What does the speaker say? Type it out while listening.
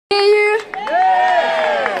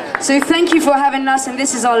So thank you for having us, and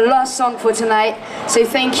this is our last song for tonight. So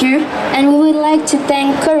thank you. And we would like to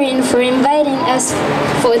thank Corinne for inviting us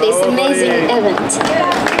for this amazing event.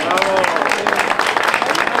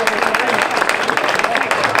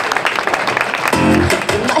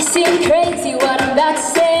 It might seem crazy what I'm about to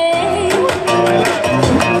say.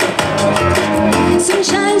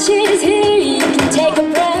 Sunshine, she's here, you can take a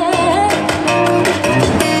breath.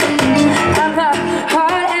 I'm a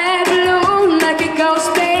hot air balloon like a ghost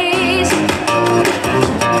space.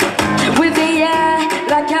 With the air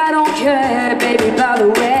like I don't care, baby, by the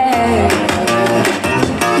way.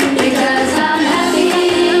 Because I'm happy.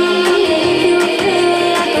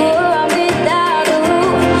 Oh, I'm without you.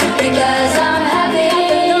 Because I'm happy.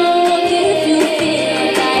 If you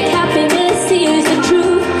feel like happiness is the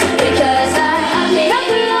truth. Because I'm happy. If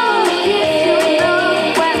you know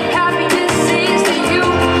what happiness is to you.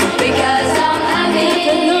 Because I'm happy.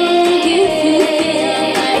 If you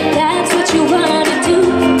feel like that's what you wanna do.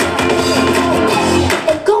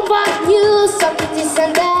 Et combat-you sans petit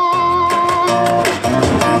sandal.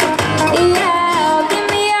 Yeah, give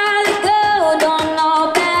me all the gold, don't know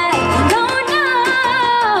back, don't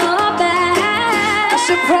know back. I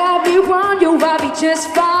should probably warn you, I'll be just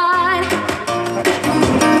fine.